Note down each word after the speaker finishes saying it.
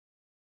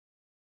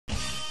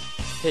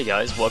Hey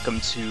guys,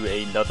 welcome to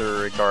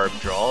another Garb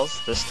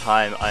Draws. This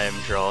time I am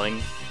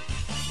drawing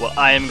what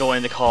I am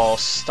going to call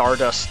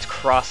Stardust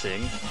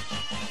Crossing.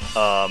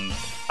 I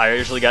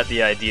originally got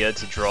the idea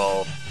to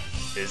draw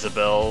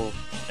Isabelle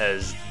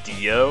as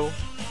Dio,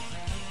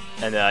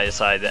 and then I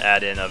decided to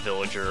add in a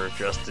villager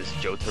dressed as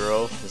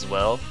Jotaro as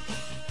well.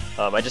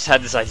 I just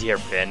had this idea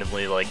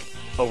randomly, like,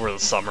 over the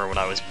summer when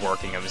I was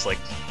working. I was like,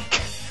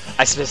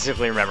 I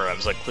specifically remember I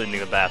was like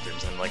cleaning the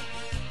bathrooms and I'm like,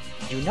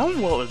 you know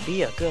what would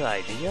be a good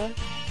idea?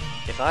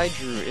 If I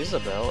drew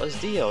Isabelle as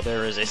Dio.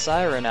 There is a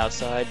siren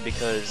outside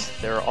because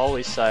there are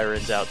always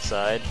sirens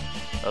outside.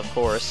 Of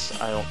course,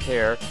 I don't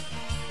care.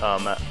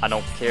 I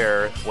don't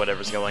care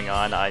whatever's going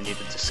on. I need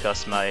to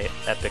discuss my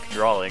epic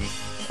drawing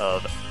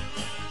of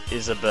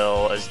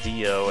Isabelle as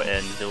Dio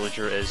and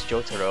Villager as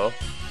Jotaro.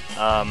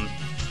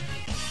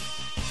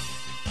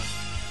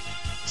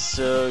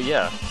 So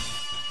yeah,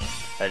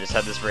 I just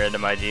had this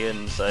random idea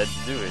and decided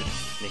to do it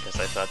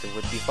because I thought it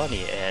would be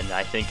funny, and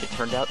I think it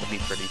turned out to be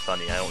pretty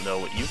funny. I don't know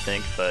what you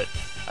think, but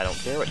I don't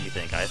care what you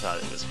think. I thought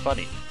it was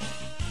funny.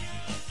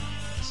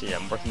 So yeah,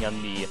 I'm working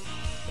on the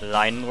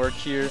line work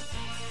here.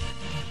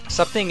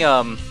 Something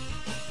I've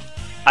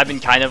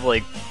been kind of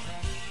like,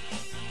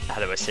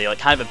 how do I say, like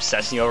kind of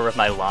obsessing over with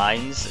my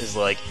lines is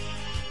like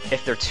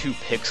if they're too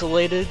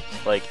pixelated.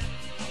 Like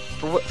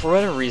for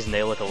whatever reason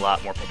they look a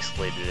lot more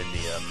pixelated in the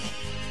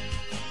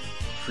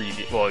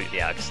preview. Well,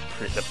 yeah, because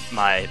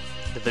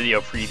the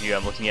video preview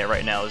I'm looking at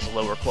right now is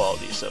lower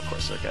quality, so of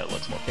course they're gonna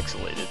look more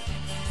pixelated.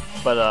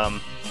 But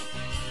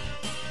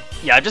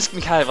yeah, I've just been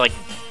kind of like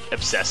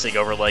obsessing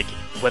over like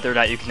whether or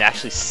not you can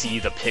actually see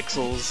the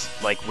pixels,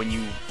 like when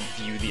you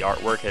view the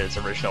artwork at its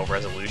original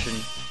resolution.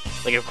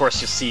 Like of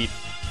course you'll see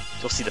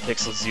the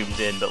pixels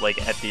zoomed in, but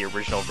like at the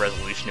original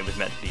resolution it was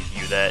meant to be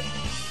viewed at.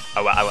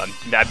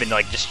 I've been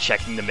like just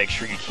checking to make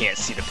sure you can't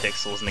see the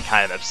pixels and then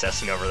kind of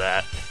obsessing over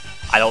that.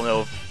 I don't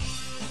know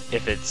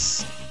if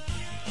it's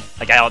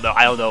like I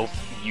don't know if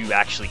you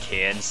actually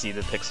can see the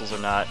pixels or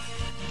not.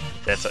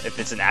 If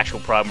it's an actual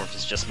problem or if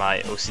it's just my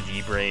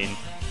OCD brain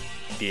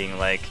being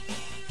like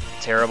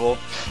terrible.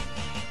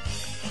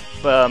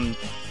 But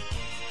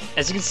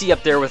as you can see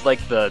up there with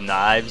like the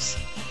knives,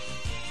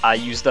 I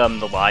used the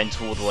line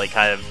tool to like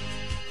kind of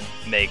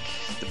make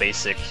the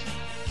basic,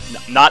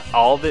 not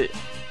all of it,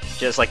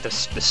 just like the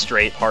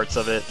straight parts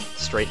of it,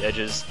 straight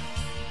edges.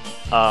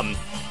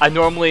 I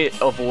normally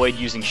avoid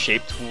using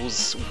shape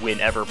tools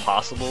whenever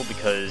possible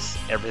because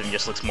everything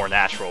just looks more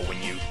natural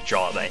when you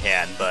draw it by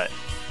hand. But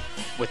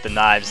with the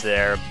knives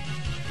there,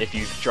 if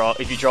you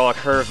draw a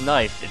curved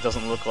knife, it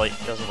doesn't look like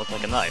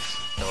a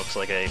knife. It looks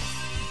like a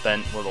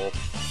bent little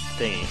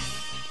thingy.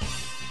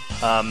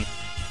 I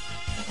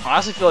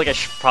honestly feel like I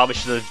probably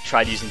should have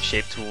tried using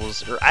shape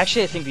tools, or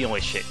actually I think the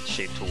only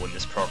shape tool in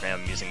this program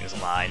I'm using is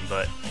line.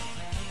 But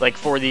like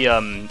for the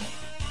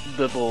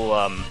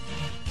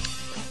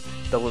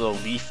little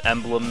leaf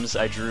emblems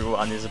I drew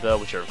on Isabelle,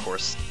 which are of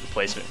course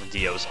replacement for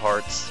Dio's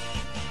hearts.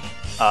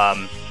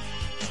 I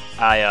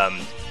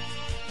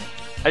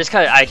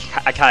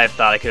kind of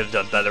thought I could have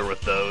done better with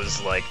those.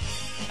 Like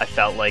I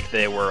felt like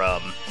they were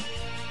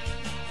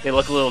they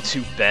look a little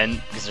too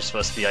bent because they're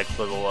supposed to be like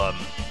little I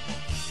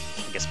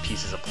guess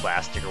pieces of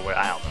plastic or what.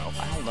 I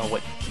don't know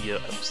what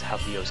how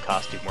Dio's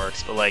costume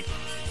works, but like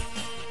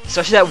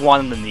especially that one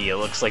on the knee, it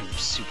looks like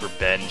super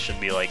bent. It should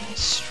be like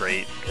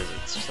straight because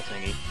it's just a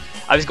thingy.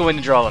 I was going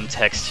to draw them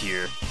text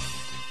here,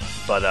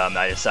 but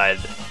I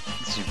decided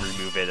to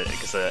remove it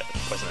because there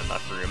wasn't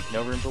enough room.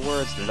 No room for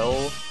words,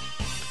 lol.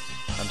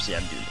 So yeah,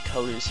 I'm doing the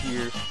colors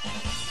here.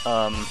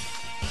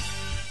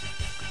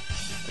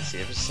 Let's see,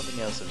 if there's something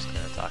else I was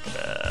going to talk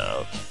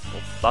about.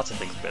 Well, lots of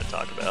things I'm going to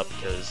talk about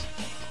because,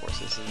 of course,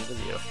 this is a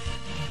video.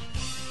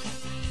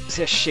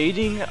 So yeah,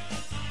 shading,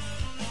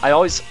 I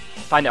always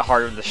find it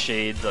harder to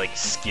shade like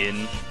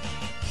skin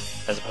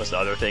as opposed to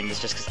other things,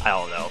 just because, I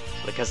don't know,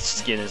 because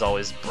skin is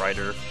always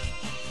brighter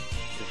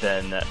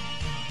than,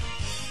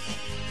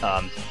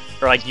 or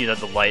like, you know,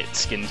 the light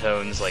skin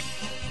tones. Like,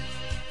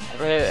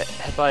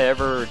 have I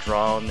ever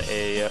drawn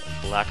a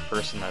black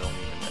person? I don't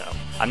even know.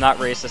 I'm not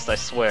racist, I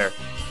swear.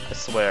 I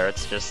swear,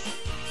 it's just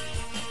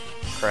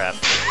crap.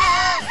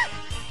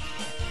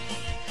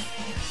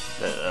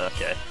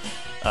 Okay.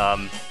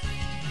 I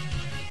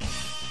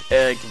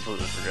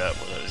completely forgot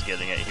what I was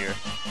getting at here.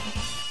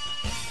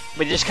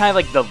 But just kind of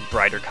like the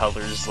brighter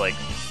colors, like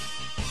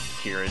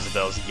here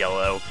Isabelle's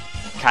yellow,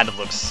 kind of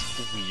looks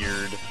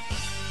weird.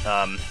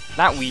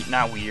 Not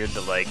weird,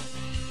 but like,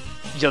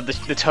 you know,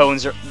 the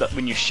tones are,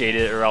 when you shade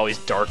it, are always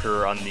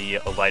darker on the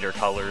lighter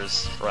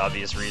colors for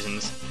obvious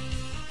reasons.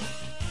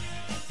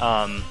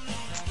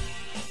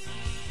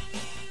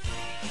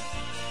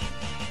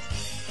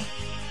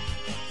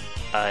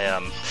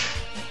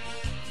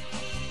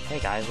 Hey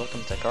guys,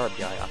 welcome to Garb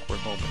Guy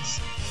Awkward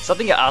Moments.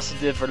 Something I also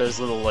did for those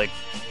little, like,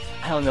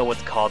 I don't know what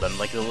to call them,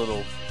 like the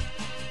little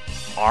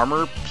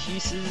armor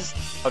pieces.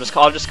 I'll just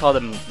call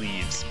them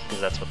leaves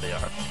because that's what they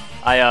are.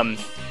 I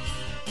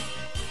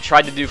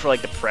tried to do for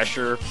like the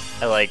pressure,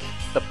 I like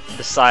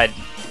the side.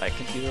 My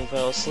computer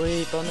fell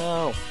asleep. Oh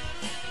no.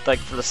 like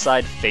for the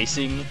side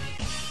facing,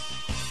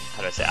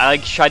 how do I say? I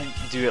like try to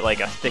do it like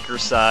a thicker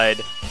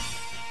side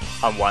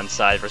on one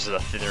side versus a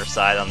thinner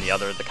side on the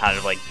other to kind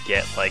of like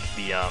get like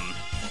the I don't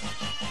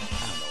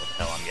know what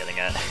the hell I'm getting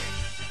at.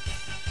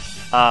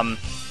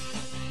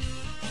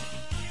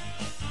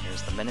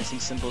 There's the menacing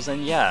symbols,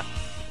 and yeah,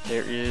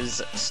 there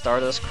is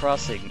Stardust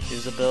Crossing,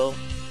 Isabel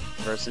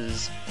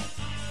versus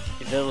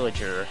a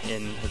villager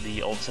in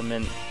the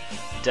ultimate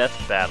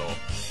death battle.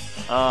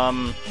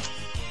 God,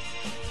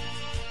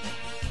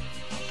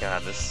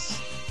 this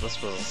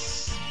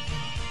was,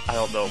 I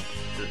don't know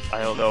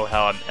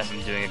how if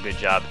I'm doing a good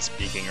job at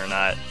speaking or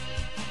not,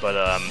 but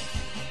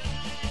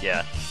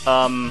yeah,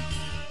 I don't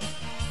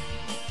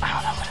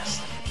know what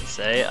else I can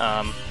say.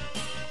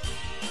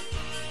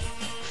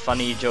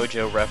 Funny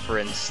JoJo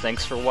reference.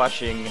 Thanks for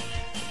watching.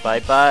 Bye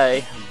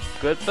bye.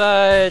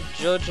 Goodbye,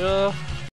 JoJo.